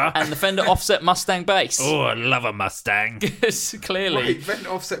pedal ever. and the Fender Offset Mustang Bass. Oh, I love a Mustang. Yes, clearly. Wait, Fender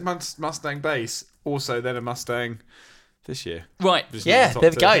Offset Mustang bass, also then a Mustang this year. Right. Just yeah, in the top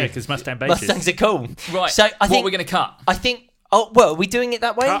there we 10. go. Yeah, because Mustang bass Mustangs are cool. Right. So I what think are we going to cut? I think. Oh well, are we doing it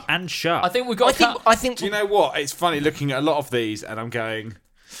that way? Cut and shut. I think we've got I to think. cut. I think. Do you know what? It's funny looking at a lot of these, and I'm going,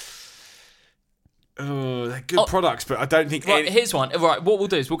 oh, they're good products, but I don't think. Right, here's one. Right, what we'll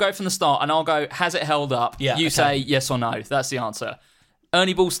do is we'll go from the start, and I'll go, has it held up? Yeah, You okay. say yes or no. That's the answer.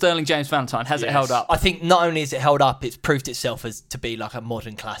 Ernie Ball, Sterling, James Valentine, has it Yes. held up? I think not only is it held up, it's proved itself as to be like a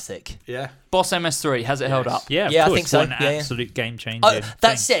modern classic. Yeah. Boss MS3, has it held up? Yeah, of Yeah, I course. think so. What an Yeah, yeah. absolute game changer. Oh,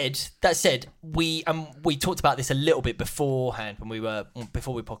 that said, we talked about this a little bit beforehand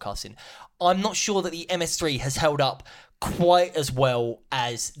before we were podcasting. I'm not sure that the MS3 has held up quite as well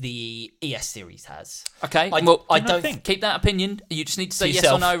as the ES series has. Okay, I don't think. Keep that opinion. You just need to say To yes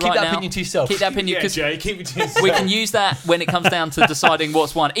yourself. or no Keep right that now. opinion to yourself. Keep that opinion Yeah, because Jay, keep it to yourself. we can use that when it comes down to deciding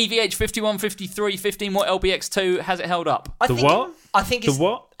what's won. EVH 5153 15 more LBX2, has it held up? I The think, what? I think The it's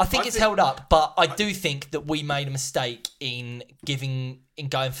what? I think it's held up, but I do think that we made a mistake in going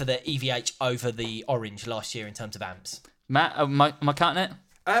for the EVH over the Orange last year in terms of amps. Matt, am I cutting it?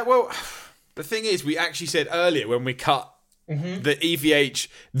 Well, the thing is, we actually said earlier when we cut the EVH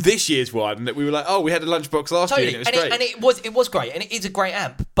this year's one that we were like, oh, we had a lunchbox last year and it was great. And it was great, and it is a great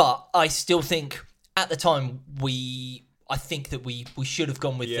amp. But I still think at the time I think that we should have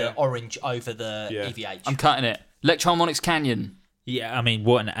gone with the Orange over the EVH. I'm cutting it. Electromonics Canyon. Yeah, I mean,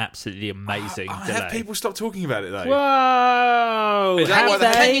 what an absolutely amazing delay. Have people stopped talking about it though? Whoa! Is that why Have the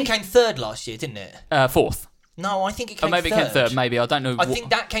they? Canyon came third last year, didn't it? Fourth. No, I think it Or came maybe third. it came third. Maybe I don't know. I think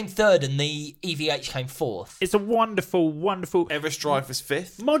that came third, and the EVH came fourth. It's a wonderful, wonderful Everest Drive was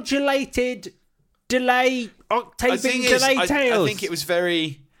 5th. modulated delay, octaving delay I tails. think it was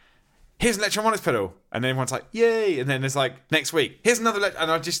very. Here's an Electromonics pedal, and then everyone's like, "Yay!" And then there's like, next week, here's another. And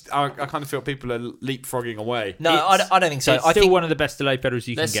I kind of feel people are leapfrogging away. No, I don't think so. It's I still think one of the best delay pedals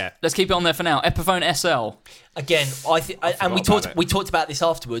you can get. Let's keep it on there for now. Epiphone SL. again, and we talked about this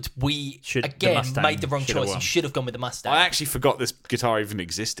afterwards. We The Mustang made the wrong should have choice won. and should have gone with the Mustang. I actually forgot this guitar even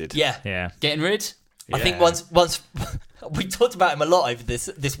existed. Yeah. Getting rid. I think once we talked about him a lot over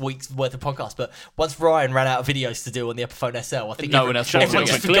this week's worth of podcast, but once Ryan ran out of videos to do on the Epiphone SL, I think No one else everyone watched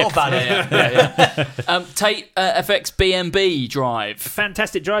just it. forgot about it. Yeah. Tate FX BMB drive.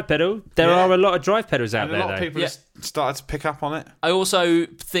 Fantastic drive pedal. There Yeah. are a lot of drive pedals out And a there, lot of though. people have started to pick up on it. I also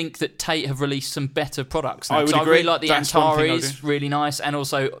think that Tate have released some better products now. I would 'Cause agree. really like the That's one thing I Antares, really nice, and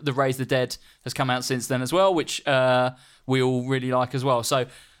also the Raise the Dead has come out since then as well, which we all really like as well. So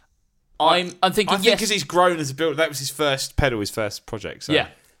I'm thinking, I think yes, because he's grown as a builder, that was his first pedal, his first project. So yeah,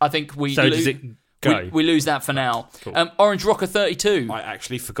 I think we So does it go? we lose that for now. Orange Rocker 32. I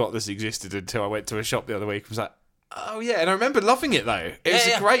actually forgot this existed until I went to a shop the other week and was like, oh yeah, and I remember loving it though. It was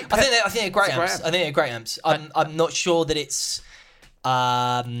a great. I think they're great It's a great amps. amp. I think they're great amps. I'm not sure that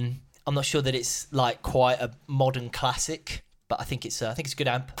it's like quite a modern classic, but I think it's a good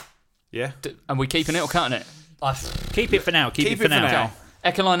amp. Yeah, And we keeping it or cutting it? Keep it for now. Keep it for now.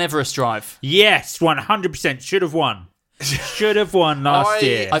 Ecoline Everest drive. Yes, 100%. Should have won. Should have won last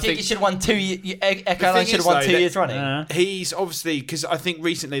year. I think he should have won 2 years. Echo should have won 2 years running. He's obviously, because I think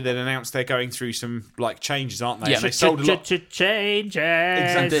recently they announced they're going through some like changes, aren't they? Yeah. And they sold a lot, Changes.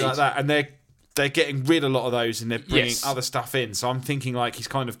 exactly like that, and they're getting rid of a lot of those, and they're bringing Yes. other stuff in. So I'm thinking like he's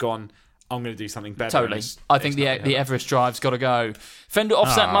kind of gone, I'm going to do something better. Totally. and I think the Everest drive's got to go. Fender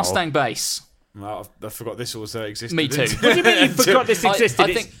Offset Oh. Mustang bass. Well, I forgot this also existed. Me too. What do you mean you forgot this existed? I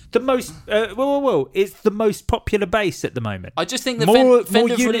It's think- the most. Whoa. It's the most popular bass at the moment. I just think that more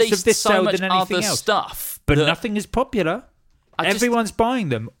Fender's units released of this so sell much than anything other else. stuff. But that nothing is popular. I just- Everyone's buying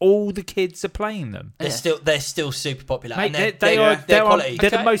them. All the kids are playing them. They're still super popular. Mate, and they're quality. They're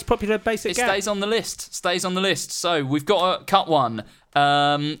the Okay. most popular bass at It Gap. stays on the list. So we've got to cut one.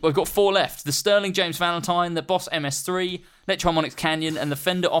 We've got 4 left. The Sterling James Valentine, the Boss MS3, Electromonics Canyon, and the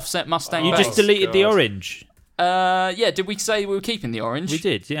Fender Offset Mustang You bass. just deleted the orange. Yeah, did we say we were keeping the orange? We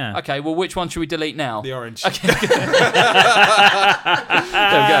did, yeah. Okay, well, which one should we delete now? The orange. Okay. There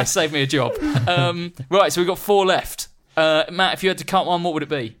we go. Save me a job. Right, so we've got 4 left. Matt, if you had to cut one, what would it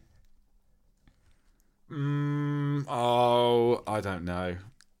be? I don't know.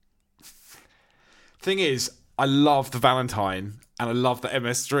 Thing is, I love the Valentine and I love the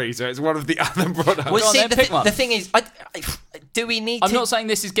MS3, so it's one of the other products. Well, Go on see, then, pick one. the thing is, do we need I'm to... not saying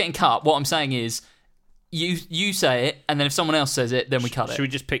this is getting cut. What I'm saying is, you say it, and then if someone else says it, then we cut it. Should we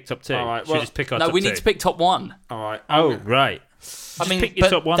just pick top 2? All right, Should we just pick our No, top we 2? need to pick top 1. All right. Oh, right. I mean, pick your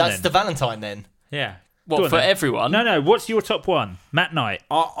but top 1 that's then. the Valentine then. Yeah. What, Go on for then. everyone? No. What's your top 1? Matt Knight.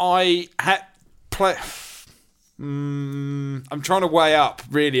 I had play. I'm trying to weigh up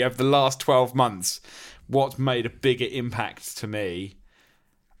really over the last 12 months what's made a bigger impact to me.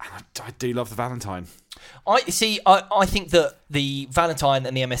 And I do love the Valentine. I think that the Valentine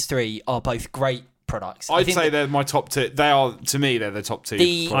and the MS3 are both great products. I I'd think say that they're my top 2. They are, to me, they're the top 2.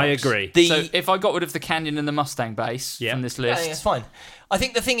 The- I products. agree. So if I got rid of the Canyon and the Mustang bass from this I list, think that's fine. I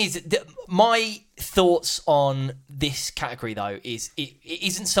think the thing is, that my thoughts on this category, though, is it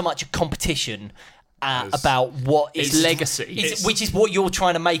isn't so much a competition about what It's is legacy. which is what you're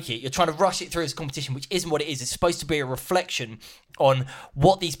trying to make it. You're trying to rush it through as a competition, which isn't what it is. It's supposed to be a reflection on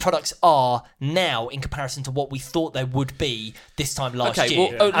what these products are now in comparison to what we thought they would be this time last Okay,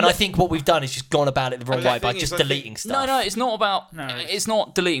 year. well, and I think what we've done is just gone about it the wrong And the way by thing just is, I think- deleting stuff. No, it's not about. It's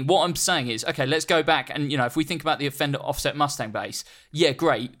not deleting. What I'm saying is, okay, let's go back and if we think about the Fender Offset Mustang bass, yeah,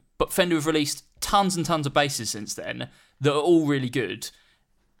 great, but Fender have released tons and tons of basses since then that are all really good.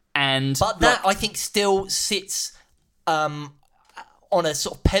 But that I think still sits on a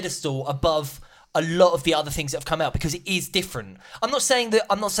sort of pedestal above a lot of the other things that have come out because it is different. I'm not saying that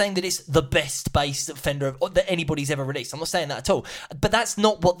it's the best bass that Fender or that anybody's ever released. I'm not saying that at all. But that's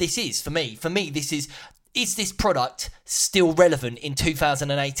not what this is for me. For me, this is this product still relevant in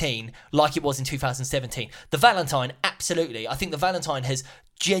 2018 like it was in 2017? The Valentine, absolutely. I think the Valentine has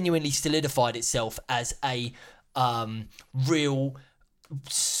genuinely solidified itself as a real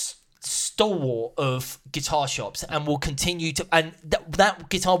stalwart of guitar shops and will continue to, and that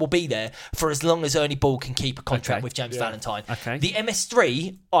guitar will be there for as long as Ernie Ball can keep a contract with James Valentine. Okay. The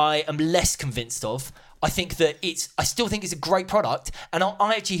MS3 I am less convinced of. I think that I still think it's a great product, and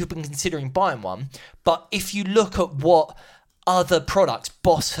I actually have been considering buying one. But if you look at what other products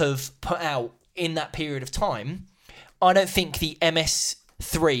Boss have put out in that period of time, I don't think the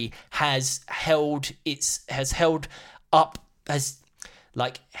MS3 has held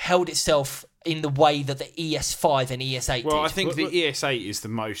itself in the way that the ES5 and ES8 did. Well, I think the ES8 is the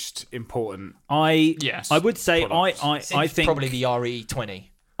most important. I would say product. I think probably the RE20.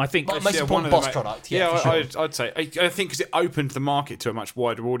 I think most important Boss product. I'd say. I think because it opened the market to a much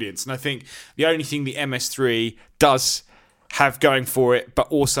wider audience, and I think the only thing the MS3 does have going for it, but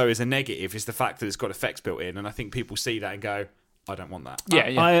also is a negative, is the fact that it's got effects built in, and I think people see that and go, "I don't want that."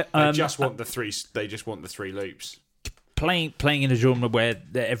 Yeah. They just want the three. They just want the 3 loops. Playing in a genre where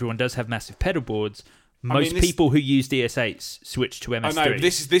everyone does have massive pedal boards. Most people who use DS8s switch to MS3. I know.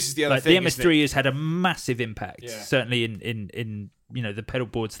 This is the other thing. The MS3 has had a massive impact, certainly in the pedal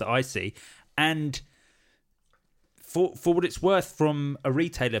boards that I see. And for what it's worth, from a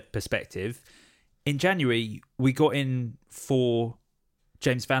retailer perspective, in January we got in 4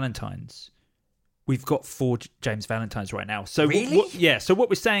 James Valentines. We've got 4 James Valentines right now. So really? So what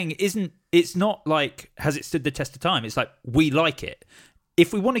we're saying it's not like, has it stood the test of time? It's like, we like it.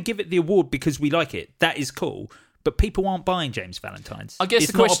 If we want to give it the award because we like it, that is cool. But people aren't buying James Valentines. I guess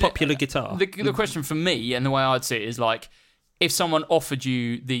it's the not question, a popular guitar. The question for me, and the way I'd see it, is like, if someone offered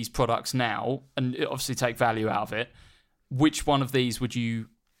you these products now, and obviously take value out of it, which one of these would you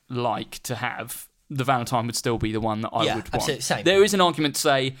like to have? The Valentine would still be the one that I would want. Absolutely, same. There is an argument to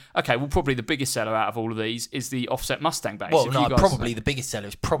say, okay, well, probably the biggest seller out of all of these is the offset Mustang bass. Well, no, probably the biggest seller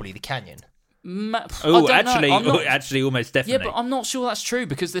is probably the Canyon. Actually, almost definitely. Yeah, but I'm not sure that's true,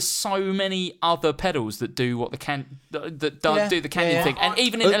 because there's so many other pedals that do what the do the Canyon thing, and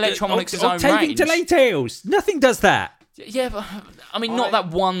even in Electronics' own range. Delay tails, nothing does that. Yeah, but I mean, not that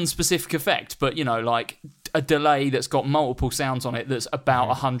one specific effect, but like a delay that's got multiple sounds on it that's about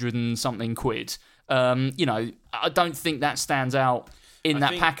 100 and something quid. I don't think that stands out in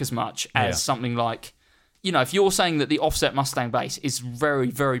that pack as much as something like, if you're saying that the offset Mustang bass is very,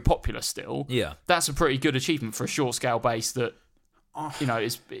 very popular still, that's a pretty good achievement for a short scale bass that,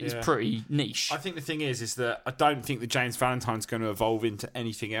 is pretty niche. I think the thing is that I don't think the James Valentine's going to evolve into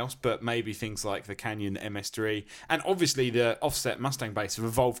anything else, but maybe things like the Canyon MS3, and obviously the offset Mustang bass have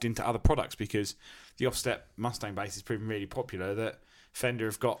evolved into other products, because the offset Mustang bass is proven really popular, that Fender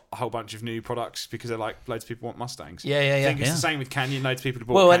have got a whole bunch of new products because they're like, loads of people want Mustangs. I think it's the same with Canyon. Loads of people have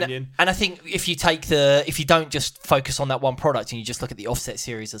bought Canyon. And I think if you don't just focus on that one product and you just look at the offset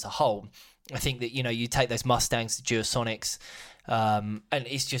series as a whole, I think that you take those Mustangs, the Duosonics, and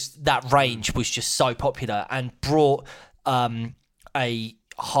it's just that range was just so popular and brought a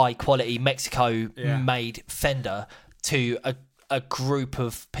high quality Mexico made Fender to a group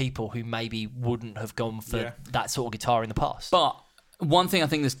of people who maybe wouldn't have gone for that sort of guitar in the past. But one thing I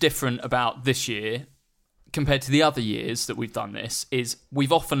think that's different about this year compared to the other years that we've done this is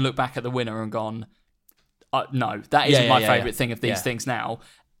we've often looked back at the winner and gone, no, that isn't my favourite thing of these things now.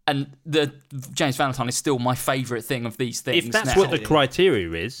 And the James Valentine is still my favourite thing of these things. If that's now. what the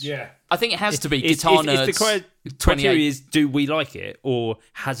criteria is, I think it has to be Guitar Nerds. If the criteria is, do we like it, or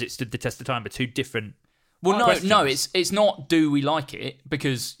has it stood the test of time? But 2 different. Well, no, it's not. Do we like it?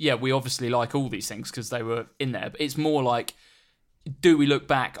 Because we obviously like all these things because they were in there. But it's more like, do we look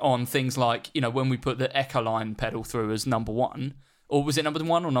back on things like when we put the Echoline pedal through as number 1? Or was it number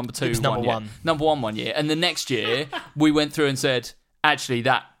 1 or number 2? It was number 1. Number 1 one year. And the next year, we went through and said, actually,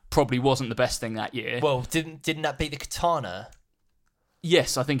 that probably wasn't the best thing that year. Well, didn't that beat the Katana?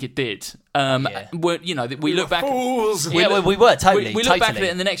 Yes, I think it did. We look back. Fools. We were totally. We look back at it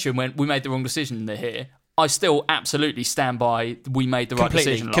in the next year and went, we made the wrong decision here. I still absolutely stand by we made the right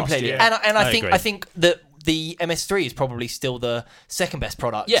decision last year. And I think that the MS3 is probably still the second best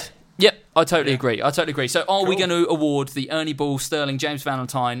product. Yeah. Yep, I totally agree. So are we going to award the Ernie Ball Sterling James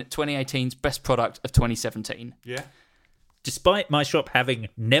Valentine 2018's best product of 2017? Yeah. Despite my shop having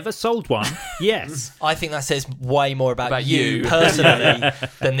never sold one, yes. I think that says way more about you personally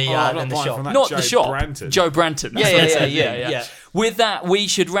than the shop. Not the shop. Joe Branton. Yeah. With that, we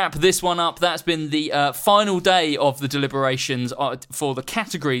should wrap this one up. That's been the final day of the deliberations for the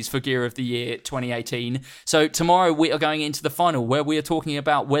categories for Gear of the Year 2018. So tomorrow we are going into the final, where we are talking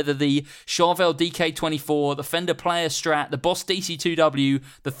about whether the Charvel DK24, the Fender Player Strat, the Boss DC2W,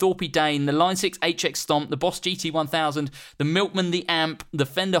 the Thorpe Dane, the Line 6 HX Stomp, the Boss GT1000, the Milkman the Amp, the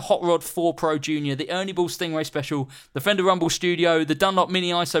Fender Hot Rod 4 Pro Junior, the Ernie Ball Stingray Special, the Fender Rumble Studio, the Dunlop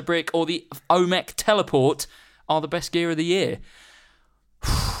Mini ISO Brick, or the Omec Teleport are the best gear of the year.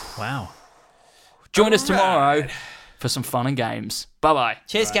 Wow. Join us tomorrow for some fun and games. Bye-bye.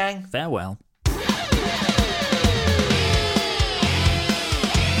 Cheers, gang. Farewell.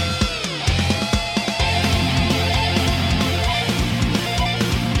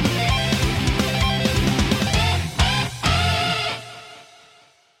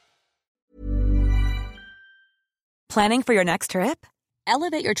 Planning for your next trip?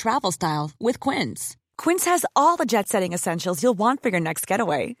 Elevate your travel style with Quince. Quince has all the jet-setting essentials you'll want for your next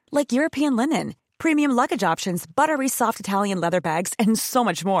getaway, like European linen, premium luggage options, buttery soft Italian leather bags, and so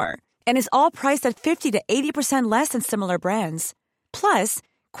much more. And is all priced at 50 to 80% less than similar brands. Plus,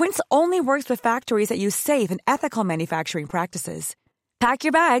 Quince only works with factories that use safe and ethical manufacturing practices. Pack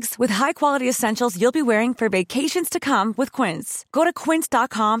your bags with high-quality essentials you'll be wearing for vacations to come with Quince. Go to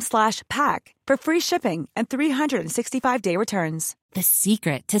quince.com/pack for free shipping and 365-day returns. The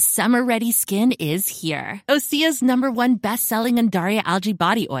secret to summer-ready skin is here. Osea's #1 best-selling Undaria Algae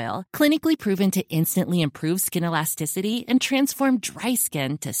Body Oil, clinically proven to instantly improve skin elasticity and transform dry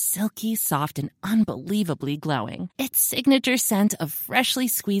skin to silky, soft, and unbelievably glowing. Its signature scent of freshly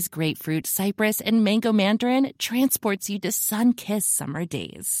squeezed grapefruit, cypress, and mango mandarin transports you to sun-kissed summer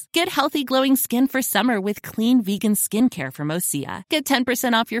days. Get healthy, glowing skin for summer with clean vegan skincare from Osea. Get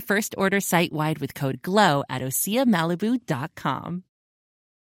 10% off your first order site-wide with code GLOW at OseaMalibu.com.